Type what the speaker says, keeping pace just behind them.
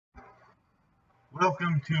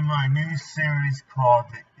Welcome to my new series called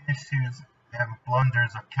The Issues and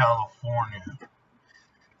Blunders of California.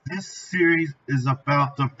 This series is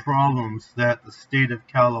about the problems that the state of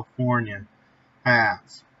California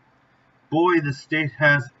has. Boy, the state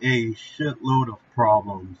has a shitload of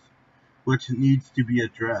problems which needs to be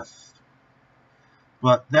addressed.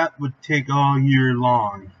 But that would take all year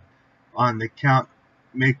long. On the count,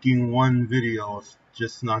 making one video is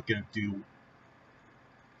just not going to do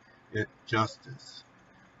it justice.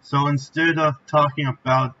 So instead of talking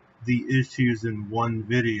about the issues in one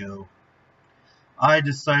video, I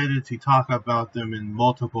decided to talk about them in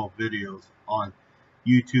multiple videos on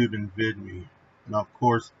YouTube and VidMe, and of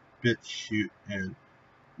course BitChute and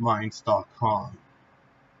Minds.com.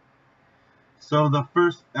 So the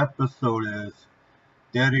first episode is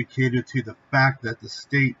dedicated to the fact that the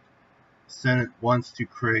state Senate wants to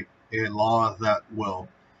create a law that will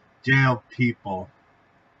jail people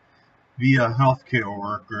via healthcare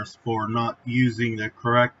workers for not using the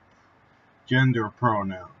correct gender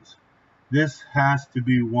pronouns. This has to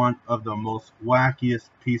be one of the most wackiest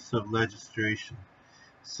pieces of legislation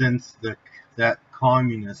since that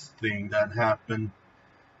communist thing that happened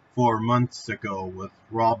 4 months ago with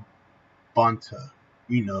Rob Bonta,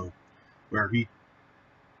 where he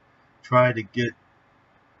tried to get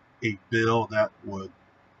a bill that would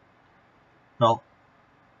help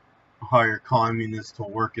hire communists to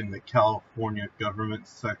work in the California government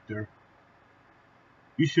sector.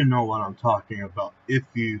 You should know what I'm talking about if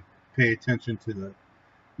you pay attention to the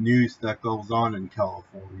news that goes on in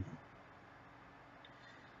California.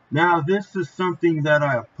 Now, this is something that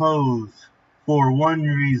I oppose for one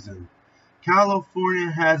reason. California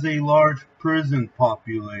has a large prison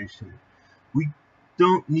population. We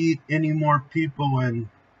don't need any more people in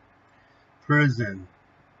prison.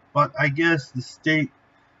 But I guess the state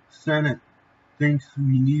Senate thinks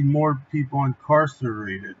we need more people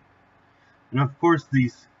incarcerated. And of course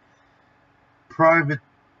these private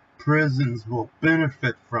prisons will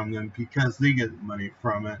benefit from them because they get money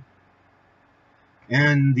from it.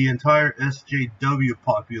 And the entire SJW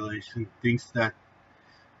population thinks that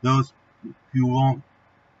those who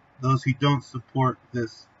don't support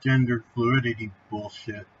this gender fluidity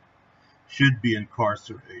bullshit should be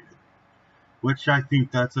incarcerated. Which I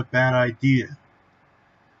think that's a bad idea.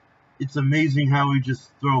 It's amazing how we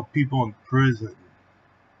just throw people in prison.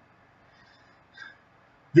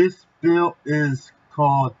 This bill is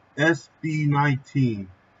called SB 19,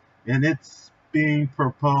 and it's being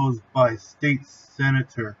proposed by State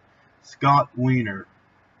Senator Scott Wiener.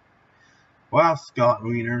 Wow, Scott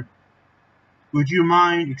Wiener, would you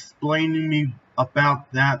mind explaining me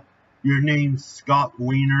about that? Your name's Scott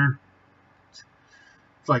Wiener.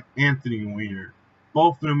 It's like Anthony Weiner.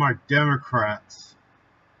 Both of them are Democrats.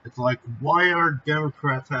 It's like, why are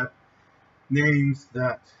Democrats have names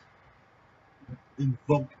that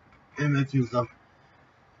invoke images of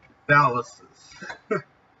phalluses?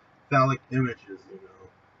 Phallic images,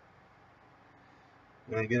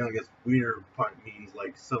 And again, I guess Wiener probably means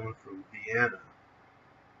like someone from Vienna.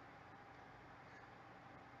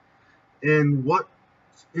 And what's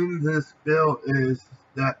in this bill is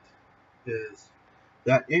that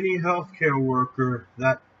any healthcare worker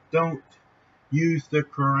that don't use the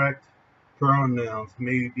correct pronouns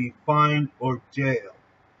may be fined or jailed.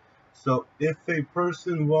 So if a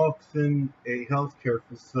person walks in a healthcare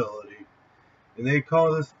facility and they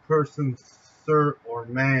call this person sir or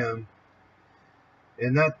ma'am,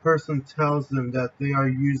 and that person tells them that they are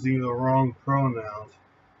using the wrong pronouns,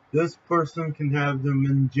 this person can have them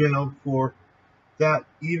in jail for that,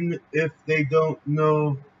 even if they don't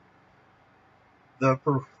know the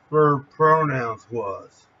preferred pronouns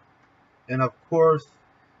was. And of course,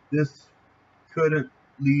 this could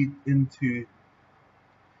lead the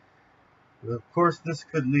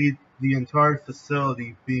entire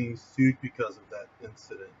facility being sued because of that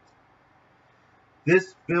incident.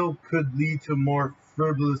 This bill could lead to more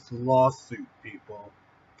frivolous lawsuit, people.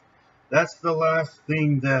 That's the last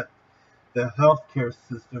thing that the healthcare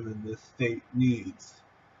system in this state needs,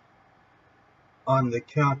 on the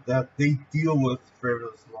count that they deal with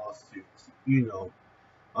frivolous lawsuits.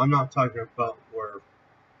 I'm not talking about where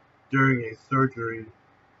during a surgery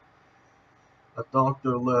a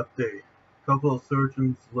couple of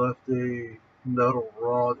surgeons left a metal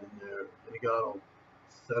rod in there and it got all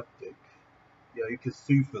septic. Yeah, you can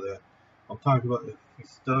sue for that. I'm talking about if you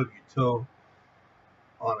stub your toe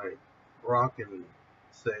on a rock and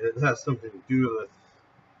say it has something to do with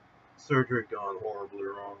surgery gone horribly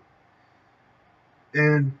wrong.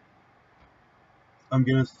 And I'm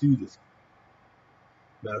going to sue this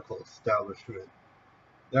medical establishment.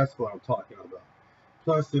 That's what I'm talking about.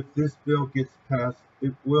 Plus, if this bill gets passed,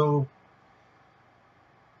 it will,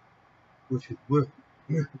 which it will,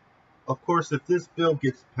 of course, if this bill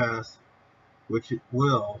gets passed, which it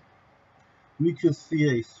will, we could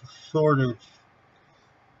see a shortage.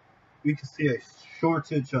 We could see a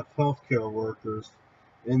shortage of healthcare workers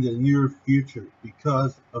in the near future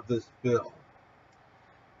because of this bill.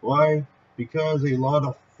 Why? Because a lot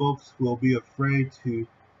of folks will be afraid to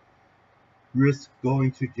risk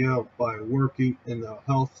going to jail by working in the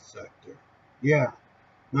health sector. Yeah,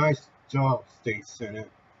 nice job, State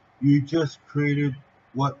Senate. You just created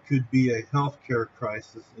what could be a healthcare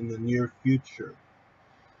crisis in the near future,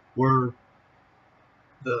 where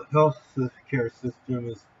the healthcare system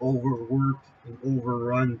is overworked and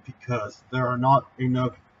overrun because there are not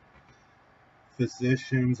enough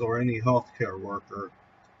physicians or any healthcare worker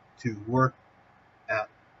to work at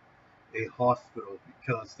a hospital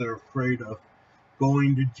because they're afraid of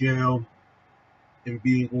going to jail and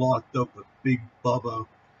being locked up with Big Bubba,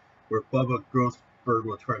 where Bubba Grossberg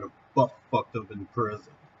will try to butt fuck them in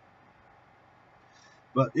prison.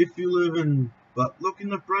 But look in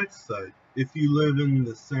the bright side. If you live in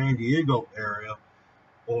the San Diego area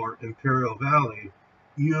or Imperial Valley,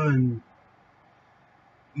 you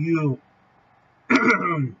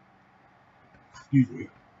excuse me,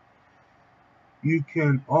 you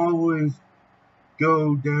can always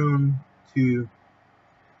go down to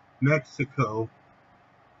Mexico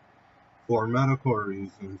for medical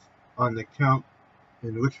reasons on the count,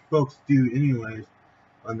 and which folks do anyways,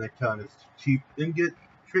 on the count it's cheap, and get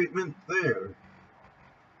treatment there.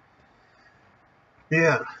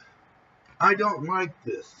 Yeah, I don't like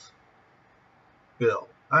this bill.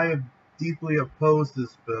 I have deeply opposed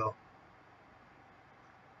this bill.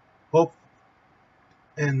 Hope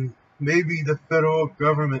and maybe the federal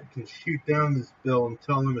government can shoot down this bill and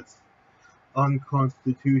tell them it's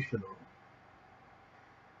unconstitutional.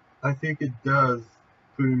 I think it does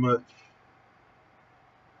pretty much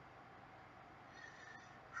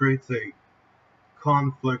creates a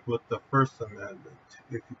conflict with the First Amendment,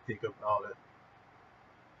 if you think about it,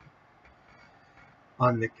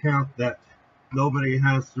 on the count that nobody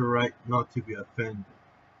has the right not to be offended.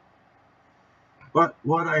 But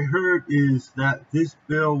what I heard is that this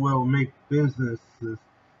bill will make businesses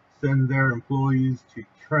send their employees to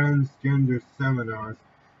transgender seminars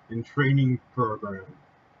and training programs,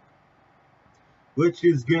 which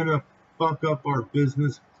is gonna fuck up our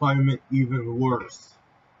business climate even worse.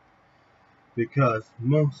 Because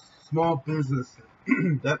most small businesses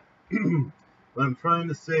that what I'm trying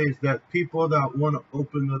to say is that people that want to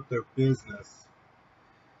open up their business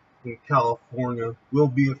in California will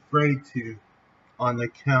be afraid to, on the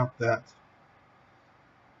count that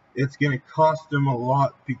it's going to cost them a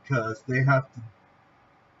lot because they have to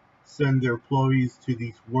send their employees to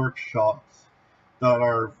these workshops that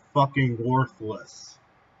are fucking worthless.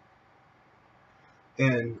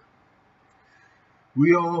 And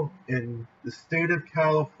we all in the state of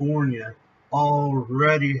California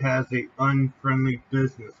already has an unfriendly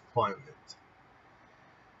business climate.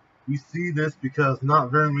 We see this because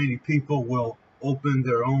not very many people will open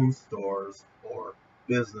their own stores or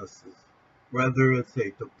businesses, whether it's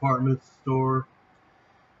a department store,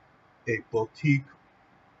 a boutique,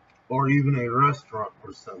 or even a restaurant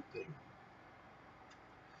or something.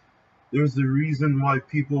 There's a reason why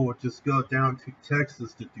people would just go down to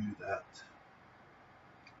Texas to do that.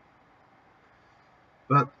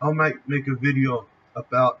 But I might make a video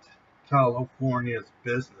about California's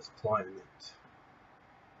business climate.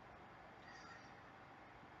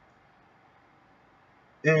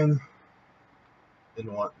 And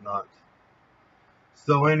whatnot.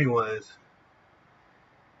 So anyways,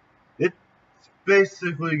 it's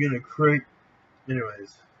basically going to create,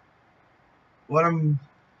 what I'm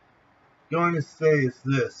going to say is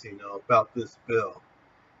this, about this bill.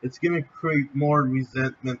 It's going to create more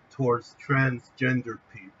resentment towards transgender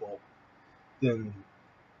people than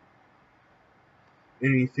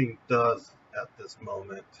anything does at this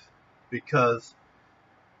moment, because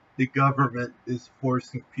the government is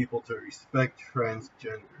forcing people to respect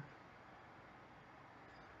transgender.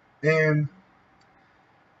 And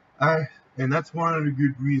that's one of the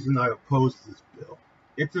good reasons I oppose this bill.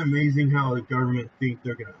 It's amazing how the government thinks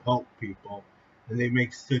they're going to help people, and they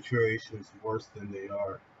make situations worse than they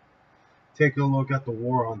are. Take a look at the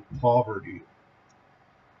war on poverty.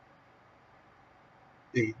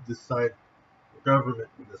 They decided, the government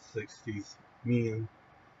in the 60s,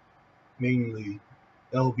 mainly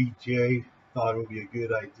LBJ, thought it would be a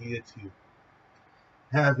good idea to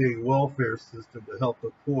have a welfare system to help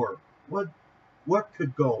the poor. What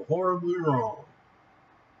could go horribly wrong?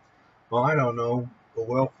 Well, I don't know. the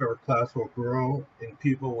welfare class will grow and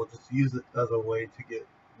people will just use it as a way to get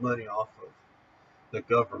money off of the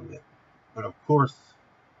government. And of course,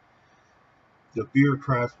 the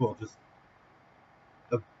bureaucrats will just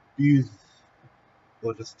abuse,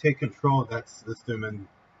 will just take control of that system and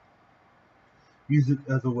use it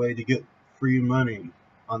as a way to get free money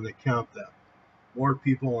on the account that more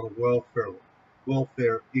people on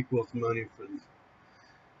welfare equals money for these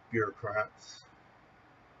bureaucrats.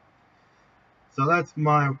 So that's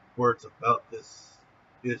my words about this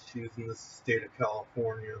issues in the state of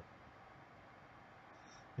California.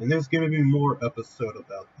 And there's going to be more episode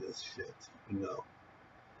about this shit,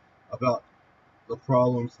 about the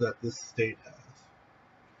problems that this state has.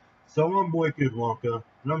 So I'm Wicked Wonka,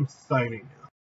 and I'm signing out.